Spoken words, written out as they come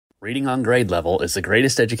Reading on grade level is the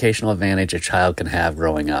greatest educational advantage a child can have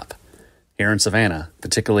growing up. Here in Savannah,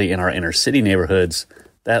 particularly in our inner city neighborhoods,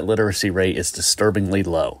 that literacy rate is disturbingly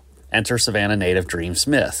low. Enter Savannah native Dream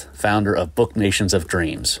Smith, founder of Book Nations of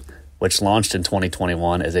Dreams, which launched in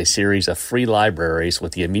 2021 as a series of free libraries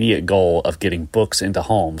with the immediate goal of getting books into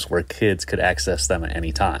homes where kids could access them at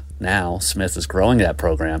any time. Now, Smith is growing that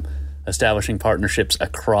program, establishing partnerships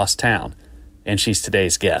across town, and she's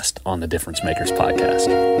today's guest on the Difference Makers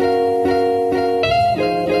podcast.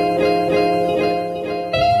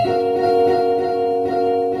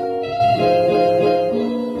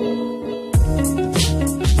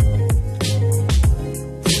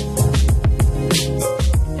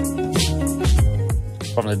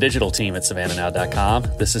 From the digital team at SavannahNow.com,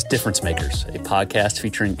 this is Difference Makers, a podcast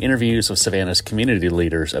featuring interviews with Savannah's community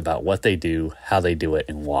leaders about what they do, how they do it,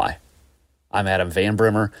 and why. I'm Adam Van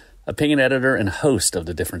Brimmer, opinion editor and host of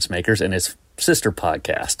The Difference Makers and its sister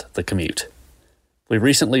podcast, The Commute. We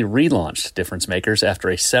recently relaunched Difference Makers after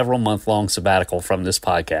a several-month-long sabbatical from this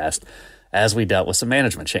podcast as we dealt with some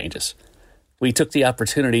management changes. We took the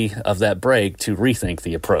opportunity of that break to rethink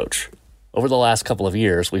the approach. Over the last couple of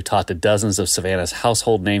years, we've talked to dozens of Savannah's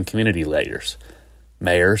household name community leaders,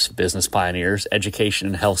 mayors, business pioneers, education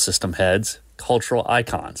and health system heads, cultural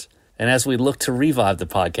icons. And as we looked to revive the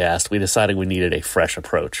podcast, we decided we needed a fresh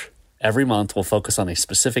approach. Every month, we'll focus on a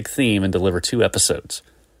specific theme and deliver 2 episodes,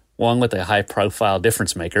 one with a high-profile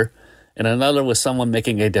difference maker, and another with someone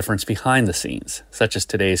making a difference behind the scenes, such as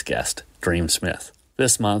today's guest, Dream Smith.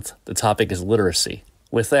 This month, the topic is literacy.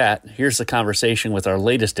 With that, here's the conversation with our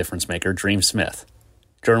latest difference maker, Dream Smith.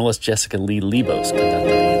 Journalist Jessica Lee Libos conducted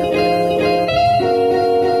the interview.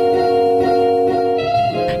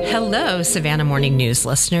 Hello, Savannah Morning News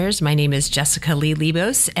listeners. My name is Jessica Lee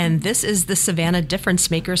Libos, and this is the Savannah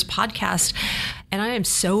Difference Makers podcast. And I am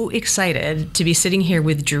so excited to be sitting here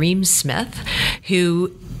with Dream Smith,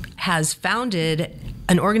 who has founded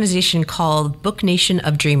an organization called Book Nation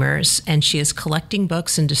of Dreamers, and she is collecting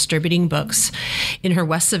books and distributing books in her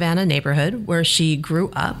West Savannah neighborhood where she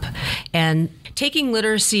grew up, and taking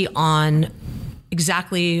literacy on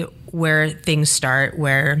exactly where things start,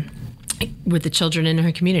 with the children in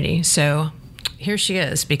her community. So here she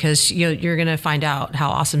is, because you're going to find out how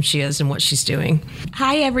awesome she is and what she's doing.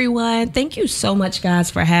 Hi, everyone. Thank you so much, guys,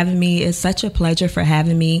 for having me. It's such a pleasure for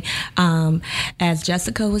having me. As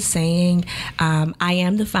Jessica was saying, I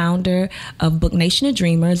am the founder of Book Nation of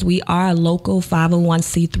Dreamers. We are a local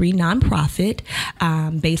 501c3 nonprofit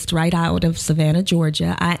based right out of Savannah,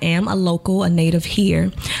 Georgia. I am a local, a native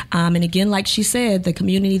here. And again, like she said, the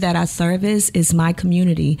community that I service is my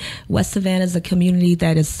community. West Savannah is a community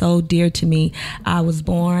that is so dear to me. I was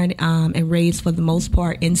born and raised for the most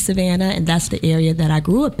part in Savannah, and that's the area that I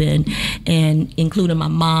grew up in, and including my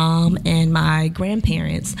mom and my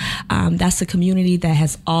grandparents. That's a community that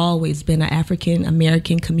has always been an African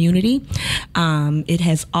American community. It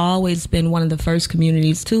has always been one of the first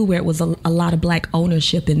communities, too, where it was a lot of Black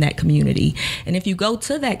ownership in that community. And if you go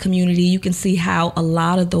to that community, you can see how a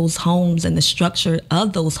lot of those homes and the structure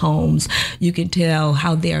of those homes, you can tell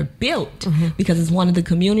how they're built, because it's one of the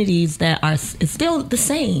communities that are it's still the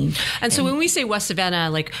same. And so when we say West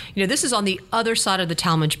Savannah, this is on the other side of the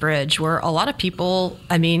Talmadge Bridge, where a lot of people,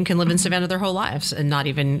 can live in Savannah their whole lives and not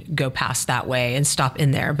even go past that way and stop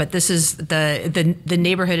in there. But this is the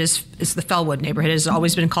neighborhood is the Fellwood neighborhood. Has it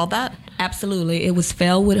always been called that? Absolutely. It was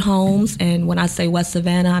Fellwood homes. And when I say West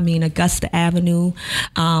Savannah, I mean Augusta Avenue,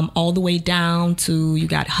 all the way down to, you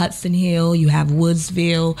got Hudson Hill, you have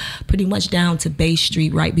Woodsville, pretty much down to Bay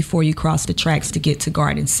Street right before you cross the tracks to get to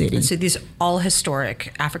Garden City. And so these all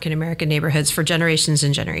historic African American neighborhoods for generations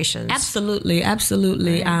and generations. Absolutely.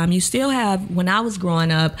 You still have, when I was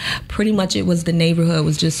growing up, pretty much it was the neighborhood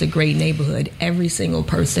was just a great neighborhood. Every single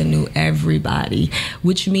person knew everybody,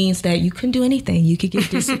 which means that you couldn't do anything. You could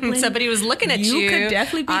get disciplined. Somebody was looking at you. You could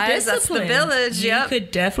definitely be disciplined. That's the village. You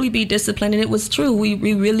could definitely be disciplined. And it was true.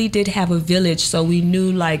 We really did have a village. So we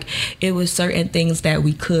knew it was certain things that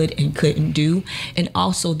we could and couldn't do. And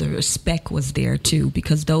also the respect was there too,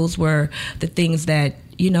 because those were the things that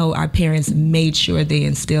our parents made sure they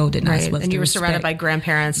instilled in us. And you were surrounded by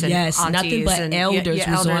grandparents and aunties. Nothing but elders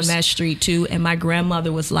was on that street too. And my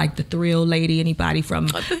grandmother was like the thrill lady. Anybody from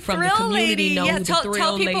the community know who the thrill lady is.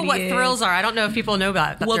 Tell people what thrills are. I don't know if people know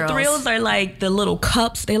about the thrills. Thrills are like the little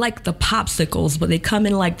cups. They like the popsicles, but they come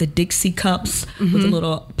in like the Dixie cups with a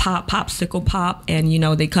little popsicle pop, and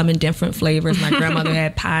they come in different flavors. My grandmother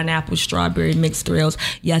had pineapple, strawberry mixed thrills.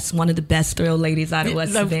 Yes, one of the best thrill ladies out of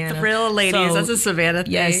West Savannah. Thrill ladies, that's a Savannah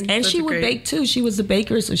thing. Yes, and she would bake too. She was a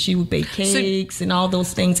baker, so she would bake cakes and all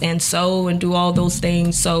those things, and sew and do all those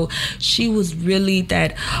things. So she was really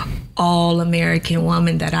that all-American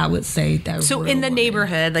woman that I would say. That so in the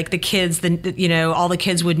neighborhood, like the kids, all the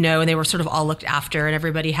kids would know, and they were sort of all looked after, and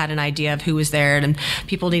everybody had an idea of who was there, and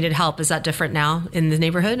people needed help. Is that different now in the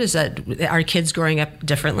neighborhood? Are kids growing up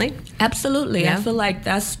differently? Absolutely. Yeah. I feel like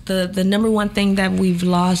that's the number one thing that we've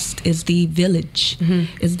lost is the village,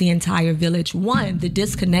 is the entire village. One, the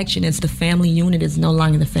disconnection is the family unit is no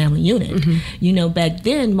longer the family unit. Back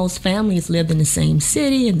then, most families lived in the same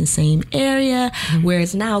city, in the same area,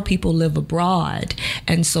 whereas now people live abroad.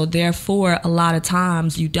 And so therefore, a lot of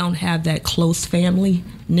times you don't have that close family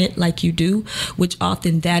knit like you do, which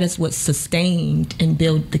often that is what sustained and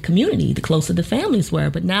built the community, the closer the families were.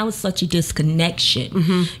 But now it's such a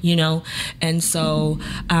disconnection, and so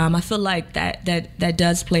I feel like that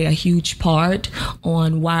does play a huge part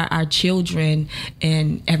on why our children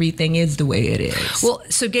and everything is the way it is. Well,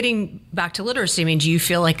 so getting back to literacy, I mean, do you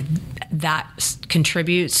feel like that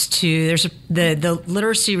contributes to the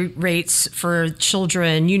literacy rates for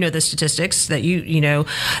children? The statistics that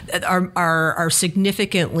are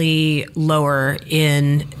significantly lower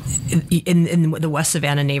in the West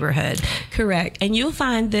Savannah neighborhood. Correct. And you'll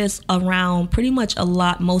find this around pretty much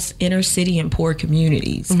most inner city and poor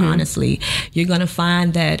communities, honestly. You're going to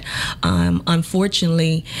find that,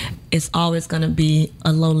 unfortunately, it's always going to be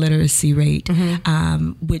a low literacy rate,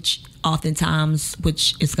 which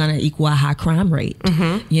is going to equal a high crime rate,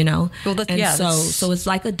 Well, so it's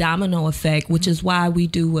like a domino effect, which is why we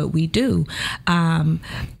do what we do.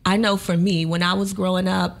 I know for me, when I was growing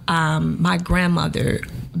up, my grandmother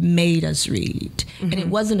made us read, and it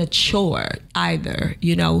wasn't a chore either,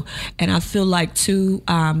 and I feel like too,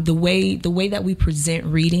 the way that we present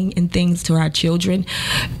reading and things to our children,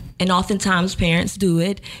 and oftentimes parents do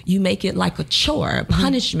it, you make it like a chore, a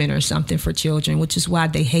punishment or something for children, which is why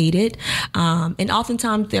they hate it. And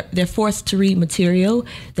oftentimes they're forced to read material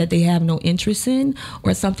that they have no interest in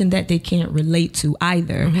or something that they can't relate to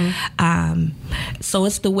either. So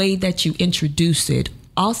it's the way that you introduce it.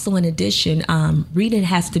 Also, in addition, reading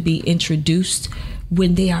has to be introduced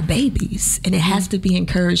when they are babies, and it has to be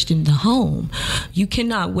encouraged in the home. You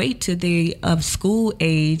cannot wait till they of school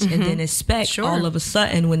age and then expect all of a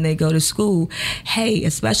sudden when they go to school,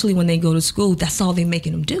 especially when they go to school, that's all they're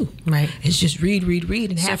making them do. Right. It's just read,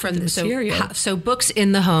 and have the material. So books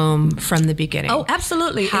in the home from the beginning. Oh,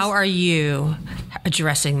 absolutely. How are you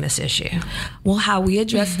addressing this issue? Well, how we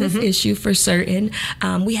address this issue for certain,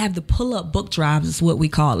 we have the pull-up book drives is what we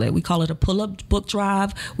call it. We call it a pull-up book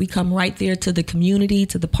drive. We come right there to the community,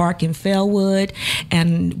 to the park in Fellwood,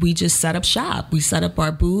 and we just set up shop. We set up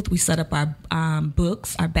our booth. We set up our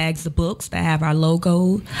books, our bags of books that have our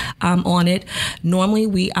logo on it. Normally,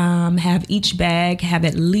 we have each bag have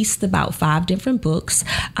at least about 5 different books.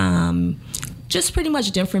 Just pretty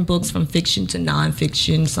much different books from fiction to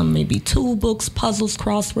nonfiction. Some maybe tool books, puzzles,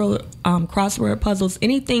 crossword puzzles,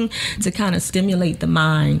 anything to kind of stimulate the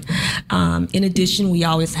mind. In addition, we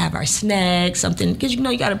always have our snacks, something, because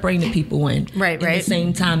you got to bring the people in right. At the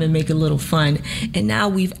same time and make it a little fun. And now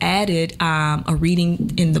we've added a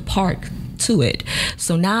reading in the park to it.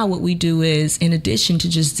 So now what we do is, in addition to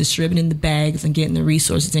just distributing the bags and getting the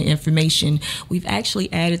resources and information, we've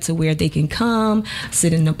actually added to where they can come,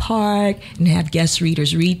 sit in the park, and have guest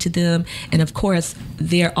readers read to them. And of course,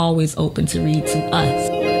 they're always open to read to us.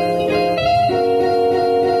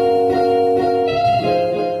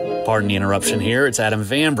 Pardon the interruption here. It's Adam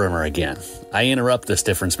Van Brimmer again. I interrupt this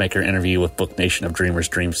Difference Maker interview with Book Nation of Dreamers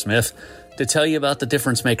Dream Smith to tell you about the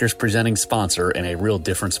Difference Makers presenting sponsor and a real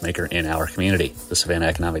difference maker in our community, the Savannah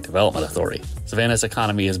Economic Development Authority. Savannah's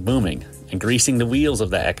economy is booming, and greasing the wheels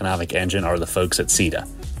of that economic engine are the folks at CEDA.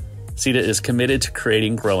 CEDA is committed to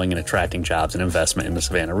creating, growing, and attracting jobs and investment in the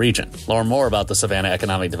Savannah region. Learn more about the Savannah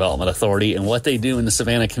Economic Development Authority and what they do in the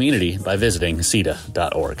Savannah community by visiting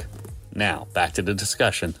ceda.org. Now, back to the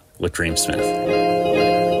discussion with Dream Smith.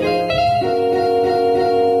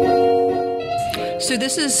 So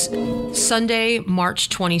this is Sunday, March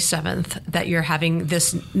 27th, that you're having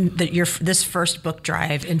this first book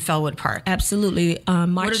drive in Fellwood Park. Absolutely.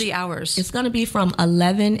 What are the hours? It's going to be from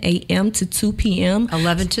 11 a.m. to 2 p.m.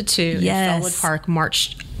 11 to 2 yes. in Fellwood Park,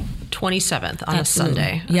 March 27th on Absolutely. a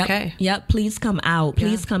Sunday. Yep. Okay. Yep. Please come out.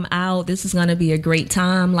 Please come out. This is going to be a great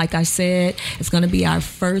time. Like I said, it's going to be our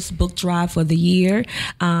first book drive for the year.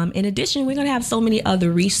 In addition, we're going to have so many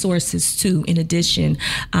other resources too. In addition,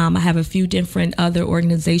 I have a few different other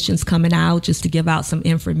organizations coming out just to give out some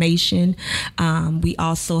information. We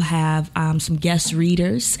also have some guest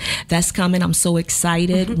readers that's coming. I'm so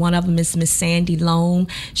excited. One of them is Miss Sandy Loam.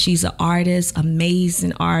 She's an artist,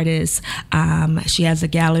 amazing artist. She has a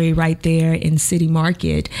gallery right there in City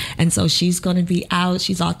Market, and so she's going to be out.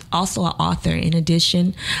 She's also an author in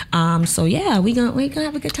addition. So yeah, we're gonna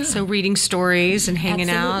have a good time. So reading stories and hanging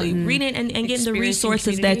out, and reading and getting the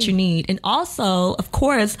resources that you need. And also, of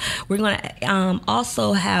course, we're going to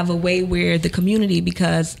also have a way where the community,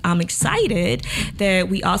 because I'm excited that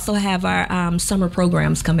we also have our summer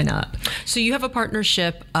programs coming up. So you have a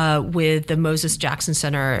partnership with the Moses Jackson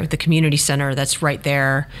Center, the community center that's right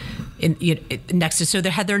there next to. So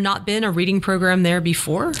had there not been a reading program there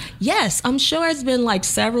before? Yes, I'm sure it's been like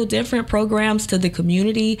several different programs to the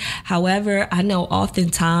community. However, I know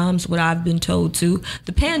oftentimes what I've been told too,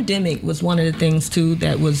 the pandemic was one of the things too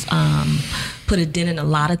that was put a dent in a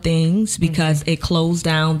lot of things because it closed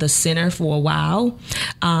down the center for a while.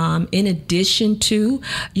 In addition to,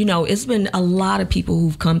 it's been a lot of people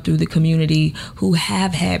who've come through the community who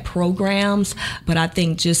have had programs, but I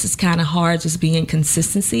think just it's kind of hard just being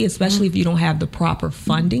consistency, especially if you don't have the proper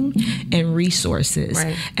funding and resources.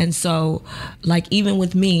 Right. And so, like even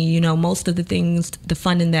with me, most of the things, the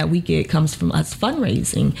funding that we get comes from us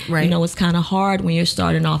fundraising. Right. It's kind of hard when you're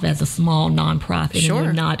starting off as a small nonprofit and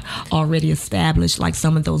you're not already established like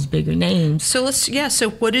some of those bigger names. So so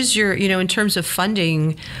what is your, in terms of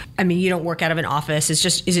funding, I mean, you don't work out of an office. Is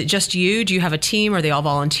it just you? Do you have a team? Are they all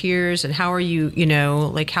volunteers? And how are you,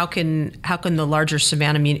 how can the larger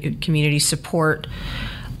Savannah community support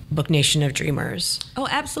Book Nation of Dreamers? Oh,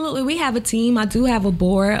 absolutely. We have a team. I do have a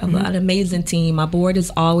board, an amazing team. My board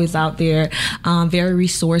is always out there, very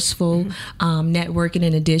resourceful, networking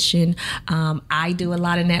in addition. I do a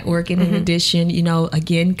lot of networking in addition,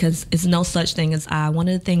 again, because it's no such thing as I. One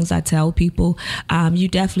of the things I tell people, you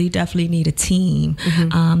definitely need a team.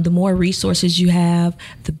 The more resources you have,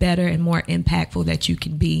 the better and more impactful that you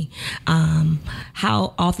can be.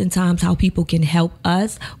 How people can help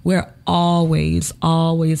us, we're always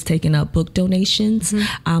taking up book donations.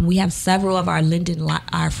 We have several of our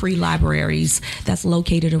our free libraries that's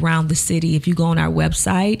located around the city. If you go on our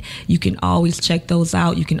website, you can always check those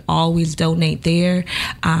out. You can always donate there.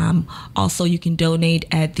 Also, you can donate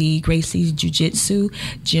at the Gracie's Jiu-Jitsu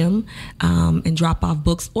gym and drop off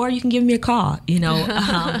books, or you can give me a call.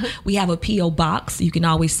 We have a P.O. box. You can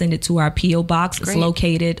always send it to our P.O. box. Great. It's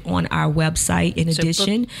located on our website. In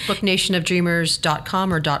addition,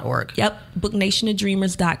 booknationofdreamers.com or .org. Yep,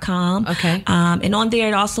 booknationofdreamers.com. Okay. And on there,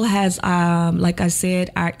 it also has, like I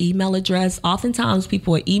said, our email address. Oftentimes,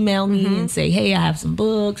 people will email me and say, "Hey, I have some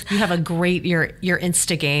books." You have a great your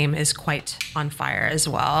Insta game is quite on fire as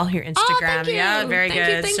well. Your Instagram, very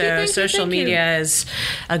good. So social media is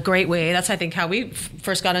a great way. That's I think how we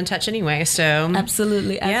first got in touch anyway. So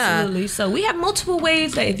absolutely. So we have multiple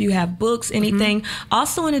ways that if you have books, anything.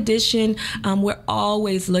 Also, in addition, we're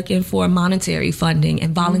always looking for monetary funding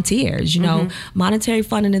and volunteers. Monetary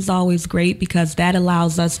funding is always great because that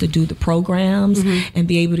allows us to do the programs and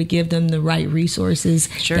be able to give them the right resources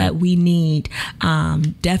that we need.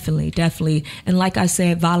 Definitely. And like I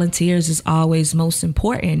said, volunteers is always most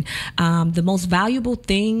important. The most valuable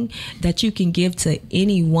thing that you can give to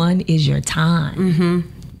anyone is your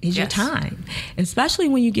time. Your time, especially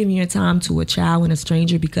when you're giving your time to a child and a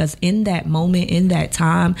stranger, because in that moment, in that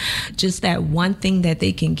time, just that one thing that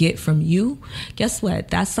they can get from you, guess what?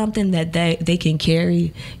 That's something that they can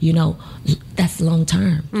carry, that's long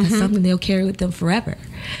term. That's something they'll carry with them forever,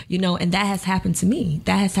 and that has happened to me.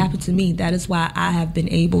 That is why I have been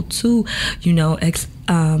able to,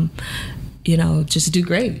 just do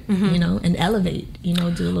great, and elevate, do a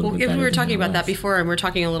little bit better. We were talking about that before, and we're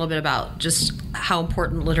talking a little bit about just how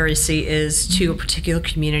important literacy is to a particular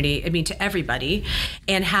community, to everybody,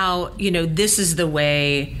 and how, this is the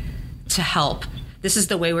way to help. This is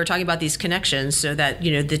the way we're talking about these connections so that,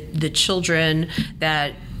 the children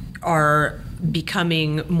that are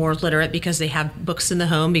becoming more literate because they have books in the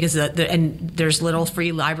home, because and there's little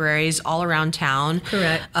free libraries all around town.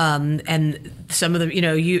 Correct. And some of them,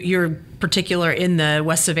 you're particular in the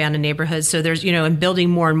West Savannah neighborhood. So there's, and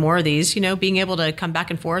building more and more of these, being able to come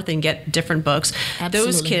back and forth and get different books.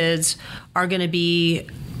 Absolutely. Those kids are going to be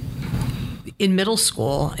in middle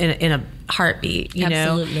school in a heartbeat, you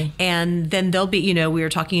Absolutely. know, and then they'll be, you know, we were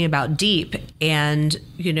talking about DEEP, and,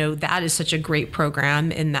 you know, that is such a great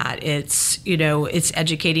program in that it's, you know, it's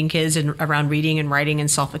educating kids around reading and writing and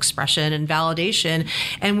self-expression and validation.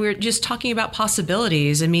 And we're just talking about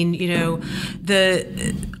possibilities. I mean, you know,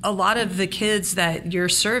 a lot of the kids that you're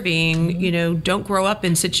serving, you know, don't grow up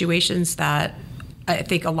in situations that I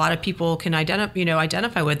think a lot of people can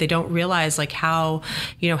identify with. They don't realize like how,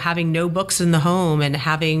 you know, having no books in the home and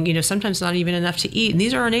having, you know, sometimes not even enough to eat. And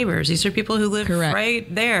these are our neighbors. These are people who live Correct.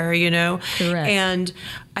 right there, you know. Correct. And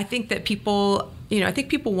I think that people, you know, I think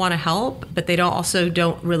people want to help, but they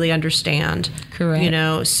don't really understand. Correct. You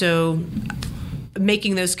know, so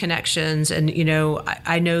making those connections, and, you know,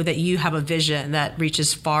 I know that you have a vision that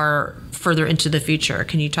reaches further into the future.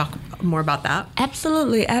 Can you talk more about that?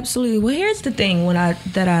 Absolutely. Well, here's the thing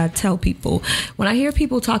that I tell people. When I hear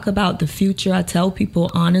people talk about the future, I tell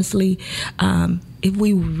people honestly, if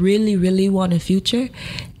we really, really want a future,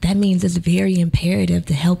 that means it's very imperative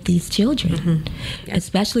to help these children, Mm-hmm.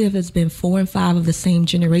 especially if it's been 4 and 5 of the same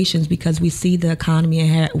generations, because we see the economy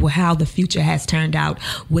and how the future has turned out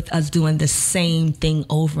with us doing the same thing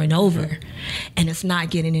over and over, Mm-hmm. and it's not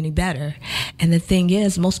getting any better. And the thing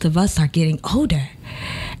is, most of us are getting older.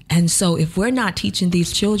 And so if we're not teaching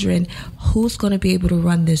these children, who's going to be able to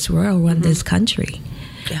run this world, run this country?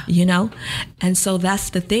 Yeah. You know? And so that's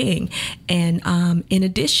the thing. And in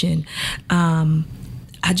addition,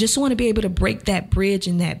 I just want to be able to break that bridge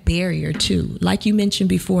and that barrier too. Like you mentioned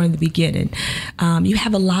before in the beginning, you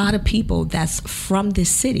have a lot of people that's from this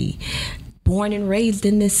city, born and raised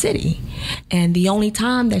in this city. And the only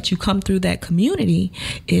time that you come through that community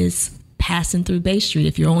is passing through Bay Street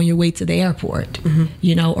if you're on your way to the airport,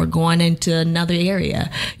 you know, or going into another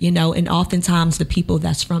area, you know. And oftentimes the people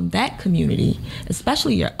that's from that community,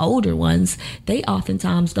 especially your older ones, they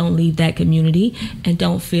oftentimes don't leave that community and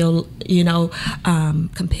don't feel, you know,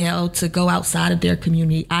 compelled to go outside of their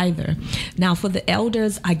community either. Now, for the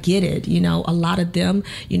elders, I get it. You know, a lot of them,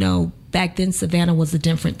 you know, back then, Savannah was a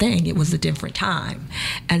different thing. It was a different time.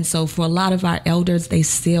 And so for a lot of our elders, they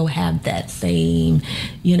still have that same,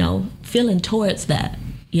 you know, feeling towards that,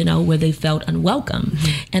 you know, where they felt unwelcome.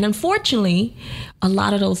 And unfortunately, a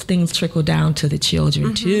lot of those things trickle down to the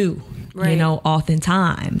children too. Right. You know,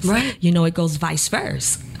 oftentimes, Right. you know, it goes vice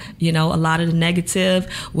versa. You know, a lot of the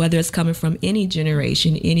negative, whether it's coming from any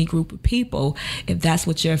generation, any group of people, if that's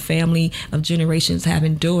what your family of generations have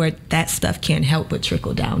endured, that stuff can't help but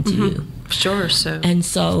trickle down to you. Sure. So. And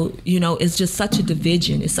so, you know, it's just such a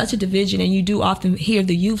division. It's such a division. And you do often hear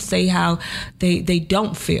the youth say how they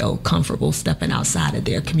don't feel comfortable stepping outside of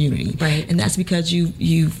their community. Right. And that's because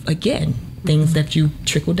you've again, things that you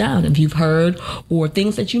trickle down, if you've heard, or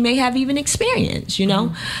things that you may have even experienced, you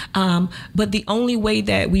know. But the only way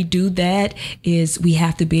that we do that is we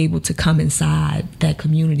have to be able to come inside that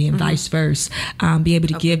community and vice versa, be able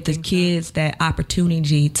to give the kids that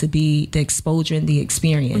opportunity to be the exposure and the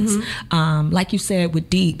experience. Like you said with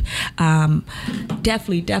DEEP,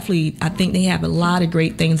 definitely, I think they have a lot of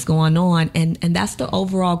great things going on, and that's the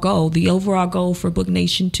overall goal. The overall goal for Book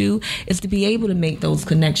Nation 2 is to be able to make those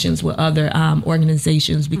connections with other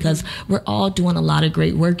organizations, because we're all doing a lot of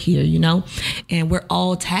great work here, you know, and we're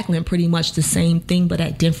all tackling pretty much the same thing, but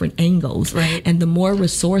at different angles. Right. And the more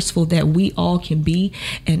resourceful that we all can be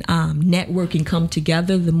and network and come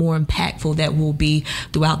together, the more impactful that will be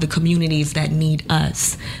throughout the communities that need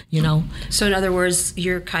us, you know. So in other words,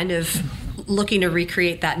 you're kind of looking to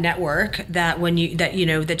recreate that network that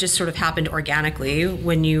that just sort of happened organically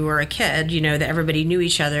when you were a kid, you know, that everybody knew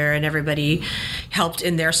each other and everybody helped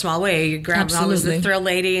in their small way. Your grandma was the thrill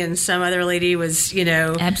lady and some other lady was, you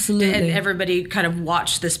know, absolutely, and everybody kind of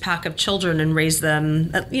watched this pack of children and raised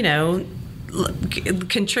them, you know,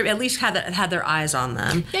 contribute, at least had their eyes on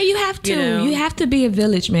them. Yeah, you have to. You know? You have to be a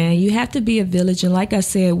village, man. You have to be a village, and like I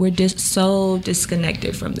said, we're just so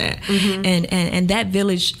disconnected from that. And that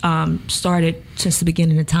village started since the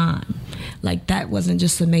beginning of time. Like, that wasn't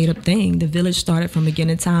just a made-up thing. The village started from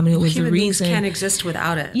beginning of time, and it was the reason. Human beings can't exist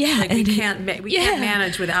without it. Yeah, like we can't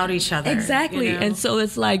manage without each other. Exactly. You know? And so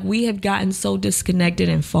it's like we have gotten so disconnected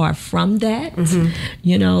and far from that,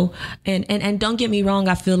 you know. And don't get me wrong,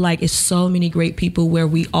 I feel like it's so many great people where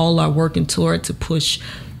we all are working toward to push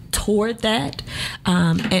toward that,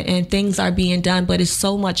 and things are being done, but it's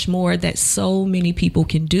so much more that so many people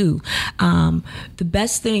can do. The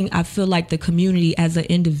best thing I feel like the community as an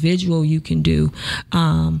individual you can do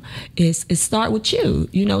is start with you.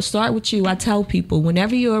 You know, start with you. I tell people,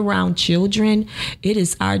 whenever you're around children, it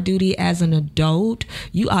is our duty as an adult.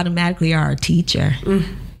 You automatically are a teacher.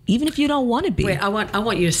 Even if you don't want to be. Wait, I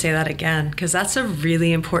want you to say that again, because that's a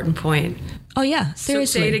really important point. Oh, yeah,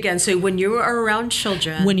 seriously. So say it again. So when you are around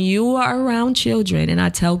children. When you are around children, and I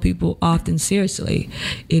tell people often, seriously,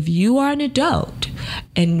 if you are an adult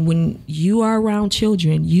and when you are around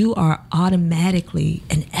children, you are automatically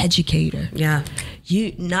an educator. Yeah.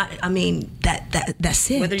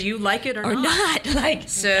 That's it. Whether you like it or not. Like,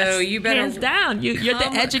 so you better hands down, you're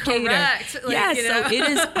the educator. Correct. Like, so it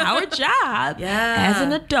is our job as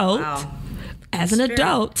an adult. Wow. As an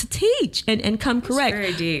adult to teach and come correct.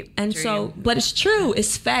 Very deep. And so, but it's true,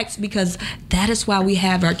 it's facts, because that is why we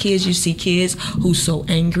have our kids. You see kids who's so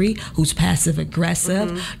angry, who's passive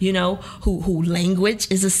aggressive, who language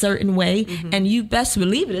is a certain way, and you best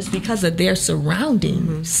believe it is because of their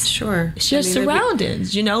surroundings. Sure. It's your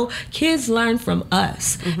surroundings, kids learn from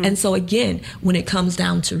us. And so again, when it comes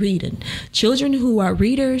down to reading, children who are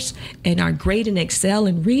readers and are great and excel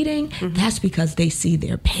in reading, that's because they see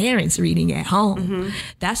their parents reading at home.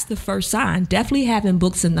 That's the first sign. Definitely having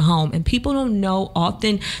books in the home. And people don't know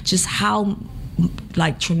often just how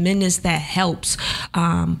tremendous that helps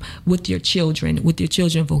with your children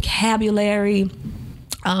vocabulary,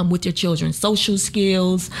 with your children's social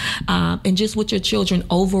skills, and just with your children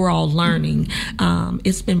overall learning.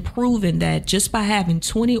 It's been proven that just by having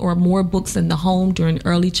 20 or more books in the home during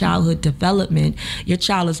early childhood development, your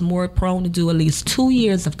child is more prone to do at least 2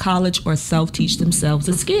 years of college or self-teach themselves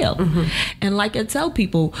a skill. And like I tell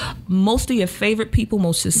people, most of your favorite people,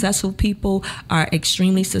 most successful people are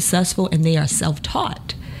extremely successful, and they are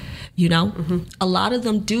self-taught. A lot of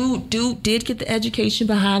them did get the education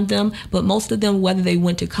behind them, but most of them, whether they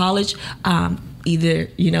went to college, either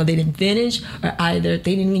they didn't finish, or either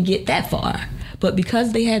they didn't even get that far. But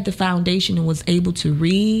because they had the foundation and was able to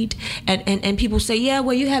read, and people say, yeah,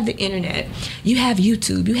 well, you have the internet, you have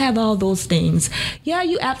YouTube, you have all those things. Yeah,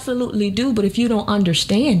 you absolutely do, but if you don't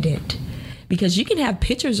understand it, because you can have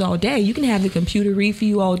pictures all day, you can have the computer read for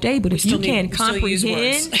you all day, but if you can't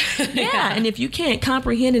comprehend, and if you can't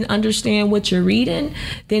comprehend and understand what you're reading,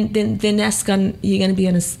 then you're gonna be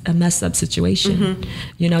in a messed up situation.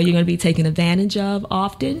 You're gonna be taken advantage of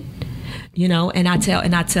often. And I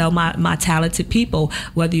tell my talented people,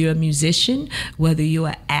 whether you're a musician, whether you're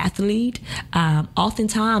an athlete,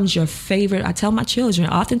 oftentimes your favorite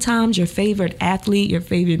athlete, your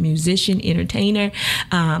favorite musician, entertainer,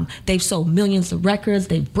 they've sold millions of records,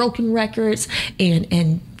 they've broken records,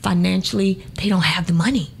 and financially they don't have the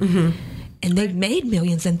money. And they've made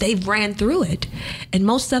millions and they've ran through it. And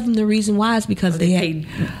most of them, the reason why is because they paid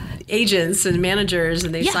agents and managers,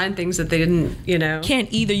 and they signed things that they didn't,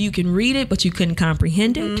 Either you can read it, but you couldn't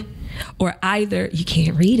comprehend it, or either you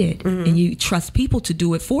can't read it and you trust people to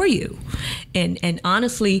do it for you. And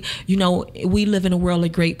honestly, we live in a world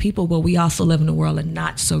of great people, but we also live in a world of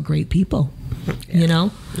not so great people, Yeah.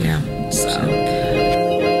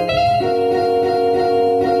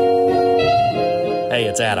 Hey,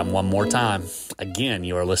 it's Adam one more time. Again,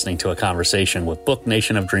 you are listening to a conversation with Book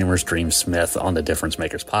Nation of Dreamers Dream Smith on the Difference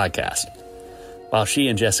Makers podcast. While she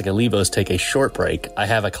and Jessica Lebos take a short break, I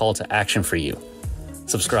have a call to action for you.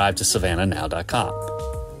 Subscribe to SavannahNow.com.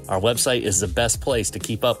 Our website is the best place to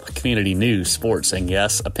keep up with community news, sports, and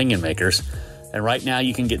yes, opinion makers. And right now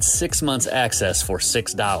you can get 6 months access for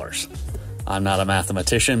 $6. I'm not a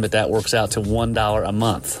mathematician, but that works out to $1 a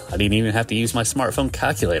month. I didn't even have to use my smartphone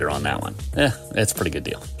calculator on that one. It's a pretty good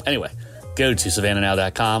deal. Anyway, go to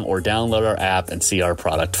SavannahNow.com or download our app and see our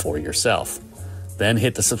product for yourself. Then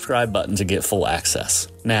hit the subscribe button to get full access.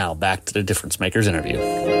 Now, back to the Difference Makers interview.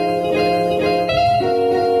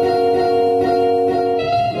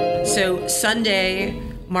 So Sunday,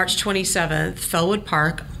 March 27th, Fellwood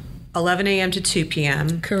Park, 11 a.m. to 2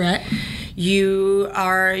 p.m. Correct.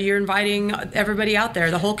 You're inviting everybody out there,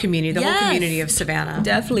 the whole community, whole community of Savannah.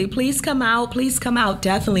 Definitely. Please come out.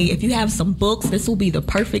 Definitely. If you have some books, this will be the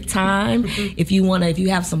perfect time. If you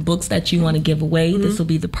have some books that you want to give away, this will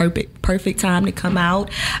be the perfect time to come out.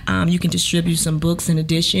 You can distribute some books in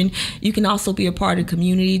addition. You can also be a part of the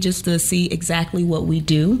community just to see exactly what we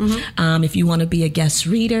do. If you want to be a guest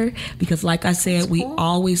reader, because like I said, we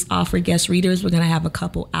always offer guest readers. We're going to have a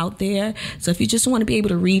couple out there. So if you just want to be able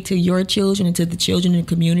to read to your children and to the children in the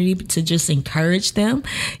community, to just encourage them,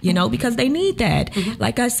 because they need that.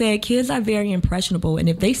 Like I said, kids are very impressionable, and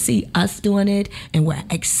if they see us doing it and we're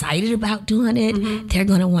excited about doing it, they're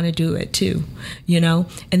going to want to do it too,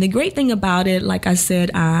 And the great thing about it, like I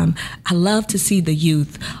said, I love to see the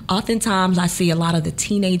youth. Oftentimes I see a lot of the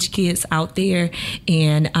teenage kids out there,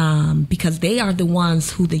 and because they are the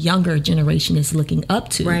ones who the younger generation is looking up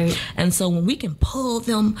to. Right. And so when we can pull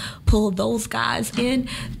those guys in,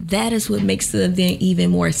 that is what makes the event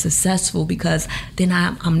even more successful, because then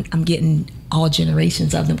I'm getting all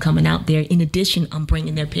generations of them coming out there. In addition, I'm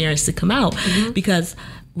bringing their parents to come out because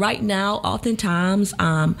right now, oftentimes,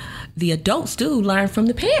 the adults do learn from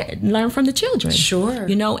the parent, learn from the children. Sure.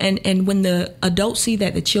 And when the adults see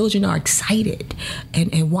that the children are excited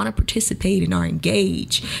and want to participate and are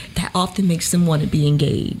engaged, that often makes them want to be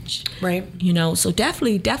engaged. Right. So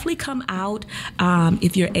definitely come out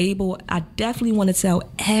if you're able. I definitely want to tell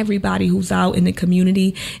everybody who's out in the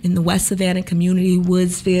community, in the West Savannah community,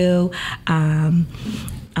 Woodsville,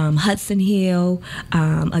 Hudson Hill,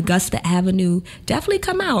 Augusta Avenue. Definitely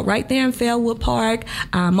come out right there in Fairwood Park.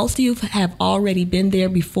 Most of you have already been there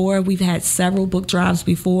before. We've had several book drives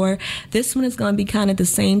before. This one is going to be kind of the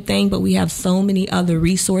same thing, but we have so many other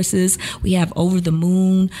resources. We have Over the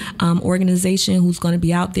Moon organization who's going to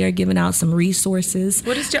be out there giving out some resources.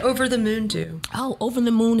 What does Over the Moon do? Oh, Over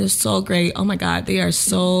the Moon is so great. Oh my God, they are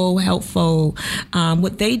so helpful.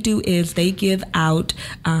 What they do is they give out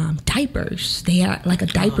diapers. They are like a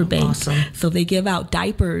diaper bank. Awesome. So they give out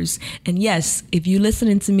diapers. And yes, if you're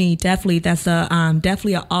listening to me, definitely that's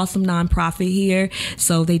definitely an awesome nonprofit here.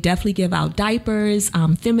 So they definitely give out diapers,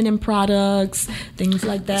 feminine products, things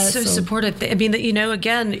like that. So supportive. I mean,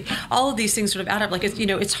 again, all of these things sort of add up. Like,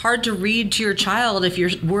 it's hard to read to your child if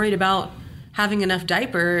you're worried about having enough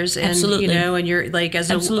diapers and Absolutely. And you're like as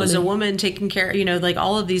a woman taking care, like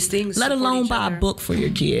all of these things. Let alone buy a book for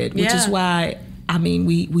your kid, which Yeah. is why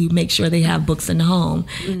we make sure they have books in the home.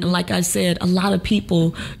 And like I said, a lot of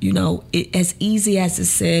people, as easy as it's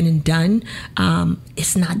said and done,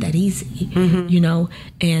 it's not that easy,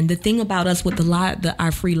 And the thing about us with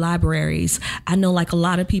our free libraries, I know like a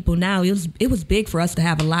lot of people now, it was big for us to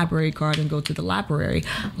have a library card and go to the library.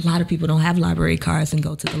 A lot of people don't have library cards and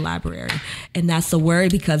go to the library. And that's a worry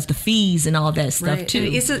because the fees and all that stuff too.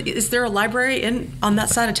 And is there a library on that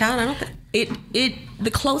side of town? I don't think. The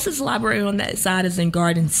closest library on that side is in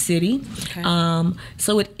Garden City. Okay.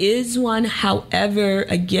 So it is one. However,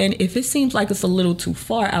 again, if it seems like it's a little too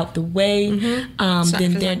far out the way,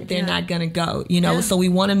 then they're not going to go, So we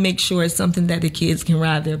want to make sure it's something that the kids can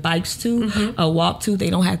ride their bikes to or walk to. They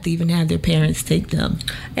don't have to even have their parents take them.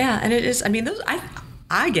 Yeah, and it is,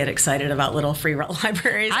 I get excited about little free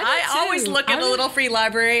libraries. I always look at a little free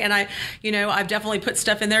library, and I've definitely put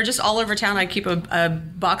stuff in there just all over town. I keep a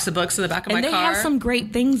box of books in the back of my car. And they have some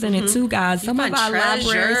great things in it too, guys. Some of our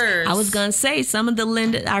libraries, I was going to say, some of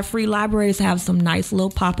our free libraries have some nice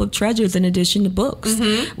little pop-up treasures in addition to books.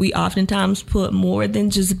 We oftentimes put more than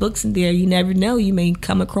just books in there. You never know. You may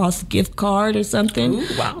come across a gift card or something. Ooh,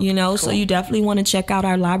 wow. Cool. So you definitely want to check out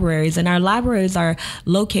our libraries. And our libraries are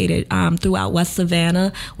located throughout West Savannah.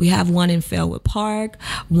 We have one in Fairwood Park,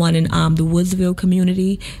 one in the Woodsville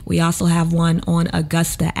community. We also have one on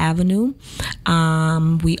Augusta Avenue.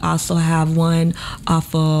 We also have one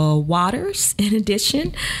off of Waters in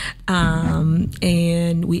addition.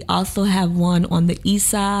 And we also have one on the east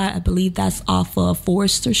side. I believe that's off of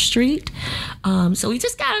Forester Street. So we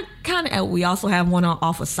just got we also have one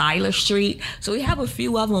off of Siler Street. So we have a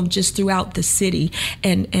few of them just throughout the city.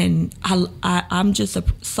 And I'm just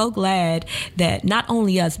so glad that not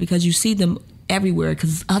only us, because you see them everywhere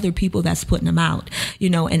because other people that's putting them out,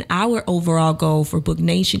 and our overall goal for Book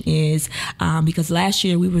Nation is because last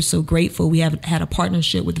year we were so grateful. We had a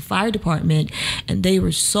partnership with the fire department, and they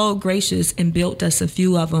were so gracious and built us a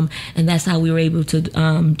few of them, and that's how we were able to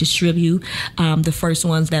distribute the first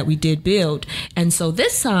ones that we did build. And so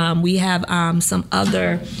this time we have some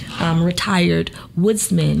other retired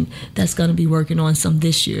woodsmen that's going to be working on some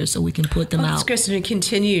this year, so we can put them out. That's good. So to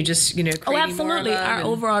continue just creating absolutely. More of them. Our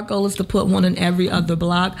overall goal is to put one in every other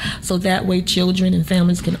block, so that way children and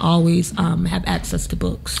families can always have access to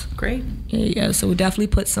books. Great. Yeah, so we definitely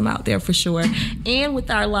put some out there for sure. And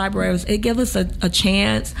with our libraries, it gives us a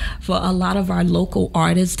chance for a lot of our local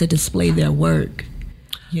artists to display their work.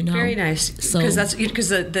 Very nice. Because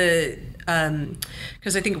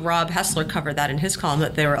because I think Rob Hessler covered that in his column,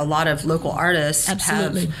 that there were a lot of local artists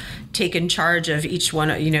have taken charge of each one,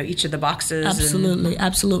 each of the boxes. Absolutely.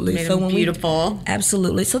 Made them beautiful.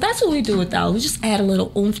 Absolutely. So that's what we do with that. We just add a little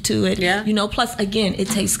oomph to it. Yeah. Plus, again, it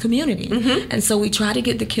takes community. And so we try to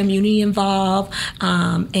get the community involved.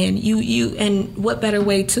 And and what better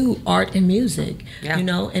way to art and music,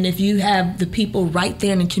 And if you have the people right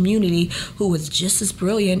there in the community who is just as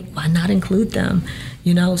brilliant, why not include them?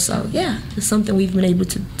 So yeah, it's something we've been able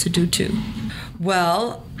to do too.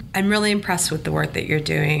 Well, I'm really impressed with the work that you're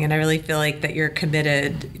doing, and I really feel like that you're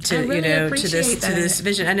committed to to this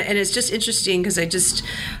vision. And it's just interesting because I just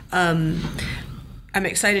I'm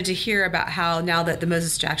excited to hear about how now that the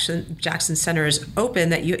Moses Jackson Center is open,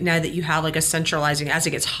 that you have like a centralizing, as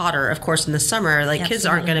it gets hotter, of course, in the summer, like kids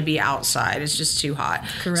aren't going to be outside. It's just too hot.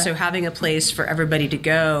 Correct. So having a place for everybody to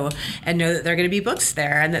go and know that there are going to be books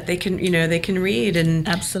there and that they can, they can read. And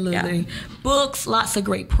absolutely. Books, lots of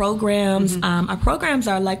great programs. Our programs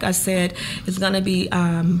are, like I said, is going to be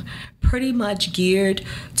pretty much geared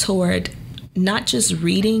toward not just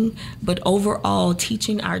reading, but overall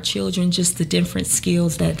teaching our children just the different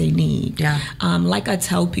skills that they need. Yeah. Like I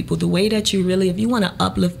tell people, the way that you really, if you want to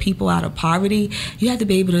uplift people out of poverty, you have to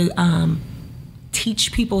be able to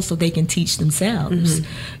teach people so they can teach themselves.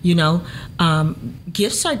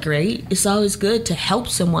 Gifts are great. It's always good to help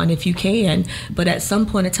someone if you can, but at some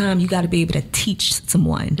point in time, you got to be able to teach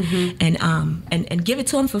someone and give it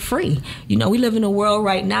to them for free. We live in a world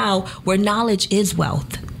right now where knowledge is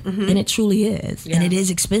wealth. And it truly is. And it is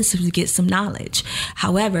expensive to get some knowledge.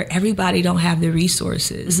 However, everybody don't have the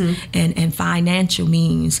resources and financial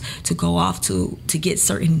means to go off to get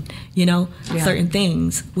certain, certain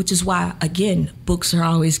things, which is why, again, books are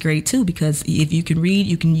always great too, because if you can read,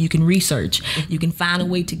 you can research, you can find a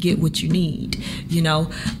way to get what you need,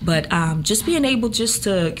 but just being able just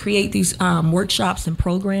to create these workshops and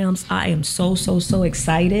programs, I am so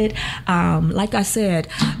excited. Like I said,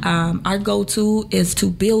 our go-to is to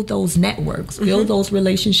build those networks, build those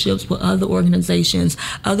relationships with other organizations,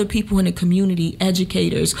 other people in the community,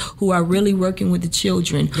 educators who are really working with the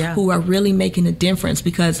children, who are really making a difference,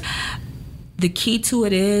 because the key to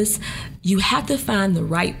it is you have to find the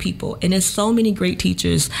right people. And there's so many great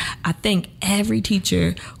teachers. I think every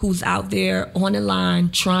teacher who's out there on the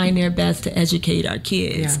line trying their best to educate our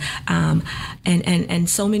kids. And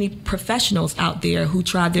so many professionals out there who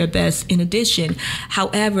try their best in addition.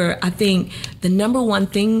 However, I think the number one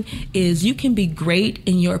thing is you can be great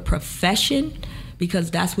in your profession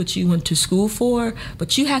because that's what you went to school for,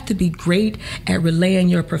 but you have to be great at relaying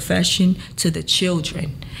your profession to the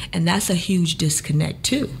children. And that's a huge disconnect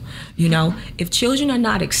too. If children are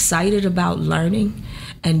not excited about learning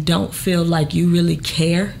and don't feel like you really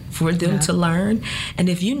care for them to learn, and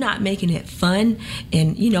if you're not making it fun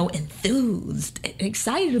and, enthused and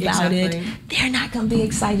excited about it, they're not going to be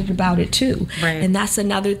excited about it too. Right. And that's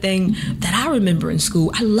another thing that I remember in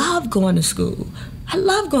school. I love going to school. I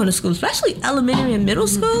love going to school, especially elementary and middle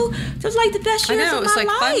school. It was like the best years of my life. I know, it was like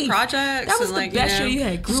fun projects. That was the best year. You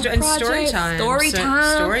had group and projects, story time.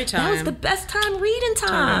 That was the best time, reading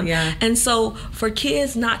time. And so for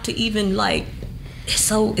kids not to even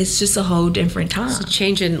it's just a whole different time. So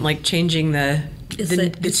changing the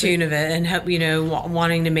tune of it and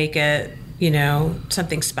wanting to make it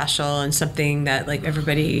something special and something that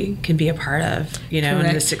everybody can be a part of,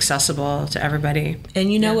 and it's accessible to everybody.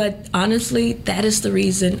 And you know what? Honestly, that is the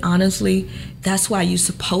reason. Honestly, that's why you're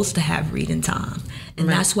supposed to have reading time. And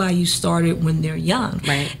that's why you started when they're young.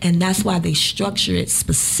 Right. And that's why they structure it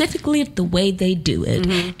specifically the way they do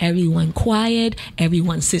it. Everyone quiet,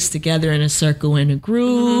 everyone sits together in a circle in a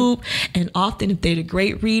group. And often if they're a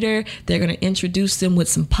great reader, they're going to introduce them with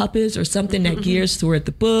some puppets or something that gears toward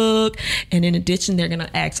the book. And in addition, they're going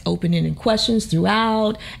to ask open-ended questions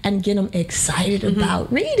throughout and get them excited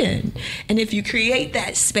about reading. And if you create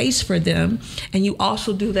that space for them and you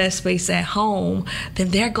also do that space at home, then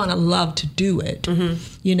they're going to love to do it.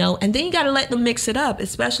 And then you got to let them mix it up,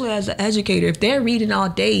 especially as an educator. If they're reading all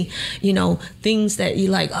day, things that you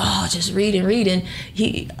like, just reading,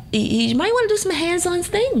 you might want to do some hands-on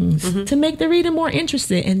things to make the reading more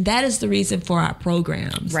interesting. And that is the reason for our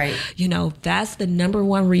programs. Right. That's the number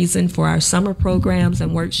one reason for our summer programs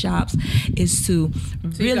and workshops is to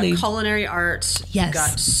really... You've got culinary arts. Yes. You've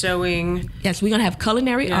got sewing. Yes, we're going to have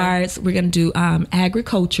culinary arts. We're going to do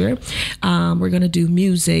agriculture. We're going to do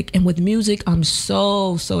music. And with music, I'm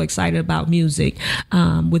so excited about music.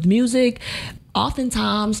 With music,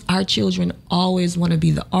 oftentimes our children always want to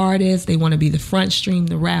be the artist. They want to be the front stream,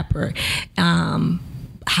 the rapper.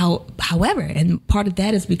 However, and part of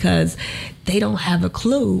that is because they don't have a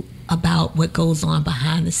clue about what goes on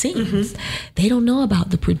behind the scenes. They don't know about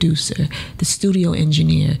the producer, the studio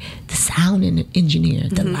engineer, the sound engineer,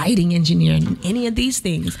 the lighting engineer, and any of these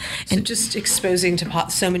things. So and just exposing to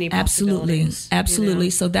so many possibilities.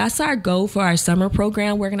 Absolutely. So that's our goal for our summer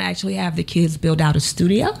program. We're going to actually have the kids build out a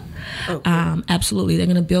studio. Absolutely. They're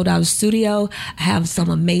going to build out a studio, have some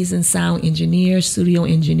amazing sound engineers, studio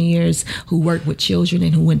engineers who work with children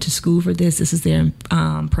and who went to school for this. This is their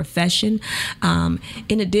profession.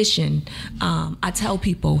 In addition, I tell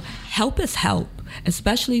people, help is help.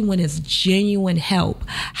 especially when it's genuine help.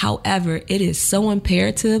 However, it is so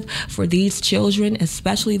imperative for these children,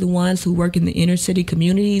 especially the ones who work in the inner city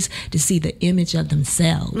communities, to see the image of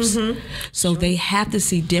themselves. So they have to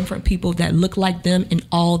see different people that look like them in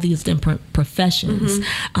all these different professions.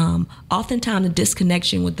 Oftentimes, the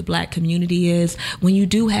disconnection with the Black community is when you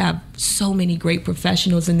do have so many great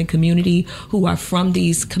professionals in the community who are from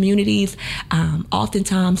these communities,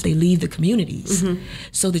 oftentimes they leave the communities.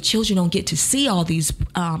 So the children don't get to see all these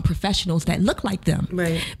professionals that look like them,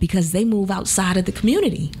 because they move outside of the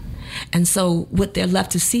community. And so what they're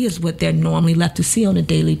left to see is what they're normally left to see on a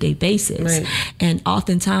daily basis. And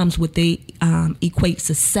oftentimes what they equate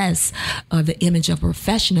success or the image of a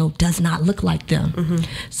professional does not look like them.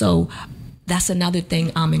 So that's another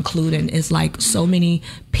thing I'm including, is like so many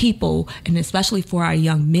people, and especially for our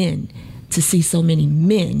young men, to see so many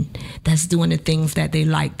men that's doing the things that they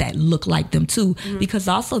like, that look like them too. Because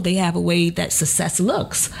also they have a way that success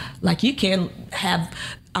looks. Like you can have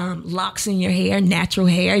locks in your hair, natural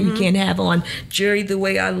hair. You can't have on jewelry the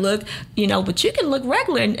way I look, but you can look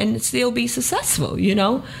regular and still be successful,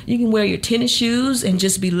 You can wear your tennis shoes and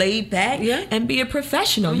just be laid back and be a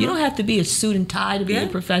professional. You don't have to be a suit and tie to be a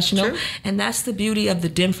professional. And that's the beauty of the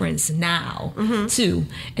difference now, too.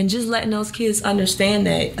 And just letting those kids understand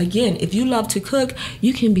that, again, if you love to cook,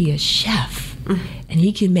 you can be a chef. And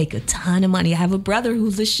he can make a ton of money. I have a brother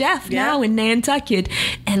who's a chef now in Nantucket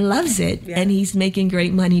and loves it. And he's making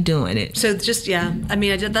great money doing it. So just,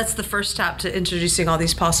 that's the first step to introducing all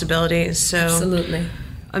these possibilities. So absolutely.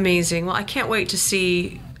 Amazing. Well, I can't wait to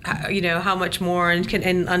see, how much more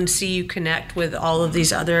and see you connect with all of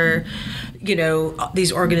these other,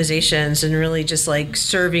 these organizations and really just like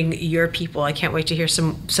serving your people. I can't wait to hear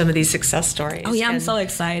some of these success stories. Oh yeah, I'm so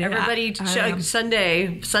excited. Everybody,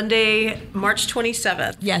 Sunday, March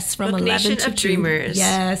 27th. Yes, from Book 11 Nation to of 2. Dreamers.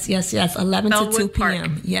 Yes, 11 to 2 Park.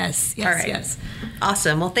 p.m. Yes. All right. Yes.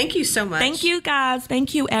 Awesome. Well, thank you so much. Thank you, guys.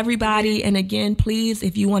 Thank you, everybody. And again, please,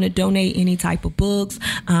 if you want to donate any type of books,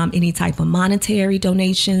 any type of monetary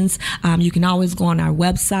donations, you can always go on our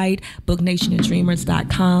website,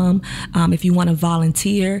 booknationofdreamers.com. If you want to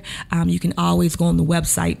volunteer, you can always go on the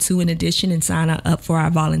website too, in addition, and sign up for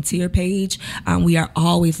our volunteer page. We are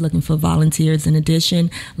always looking for volunteers. In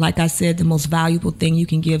addition, like I said, the most valuable thing you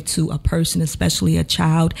can give to a person, especially a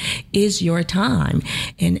child, is your time.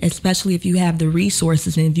 And especially if you have the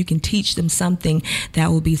resources and if you can teach them something that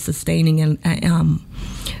will be sustaining and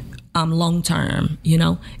long term,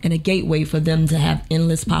 and a gateway for them to have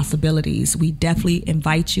endless possibilities. We definitely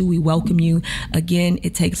invite you. We welcome you. Again,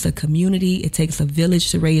 it takes a community. It takes a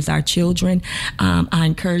village to raise our children. I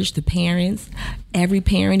encourage the parents, every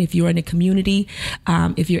parent, if you're in the community,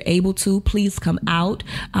 if you're able to, please come out.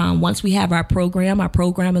 Once we have our program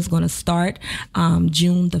is going to start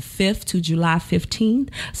June the 5th to July 15th.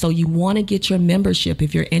 So you want to get your membership.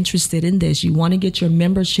 If you're interested in this, you want to get your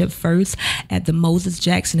membership first at the Moses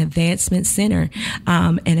Jackson Advancement Center.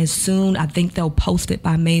 And as soon, I think they'll post it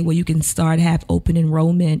by May, where you can have open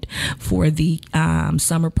enrollment for the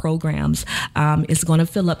summer programs. It's going to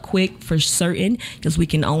fill up quick for certain, because we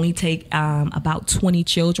can only take about 20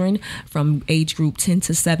 children from age group 10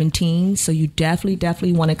 to 17. So you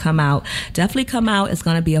definitely want to come out. Definitely come out. It's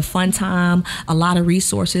going to be a fun time, a lot of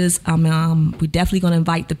resources. We're definitely going to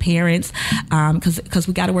invite the parents, because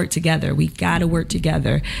we got to work together. We got to work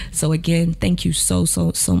together. So again, thank you so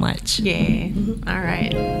much. Yeah. All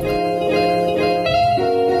right.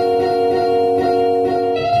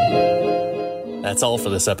 That's all for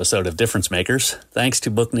this episode of Difference Makers. Thanks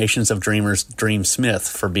to Book Nations of Dreamers, Dream Smith,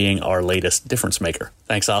 for being our latest difference maker.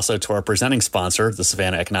 Thanks also to our presenting sponsor, the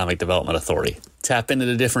Savannah Economic Development Authority. Tap into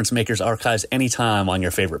the Difference Makers archives anytime on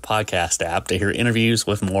your favorite podcast app to hear interviews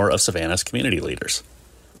with more of Savannah's community leaders,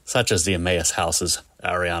 such as the Emmaus House's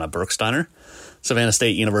Ariana Berksteiner, Savannah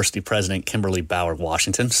State University President Kimberly Ballard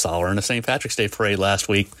Washington. Saw her in the St. Patrick's Day Parade last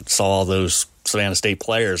week. Saw all those Savannah State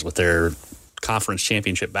players with their conference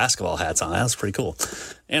championship basketball hats on. That was pretty cool.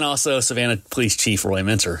 And also Savannah Police Chief Roy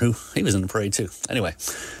Minter, he was in the parade too. Anyway,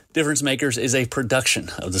 Difference Makers is a production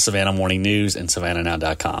of the Savannah Morning News and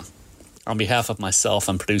SavannahNow.com. On behalf of myself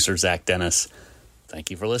and producer Zach Dennis,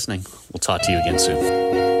 thank you for listening. We'll talk to you again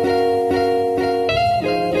soon.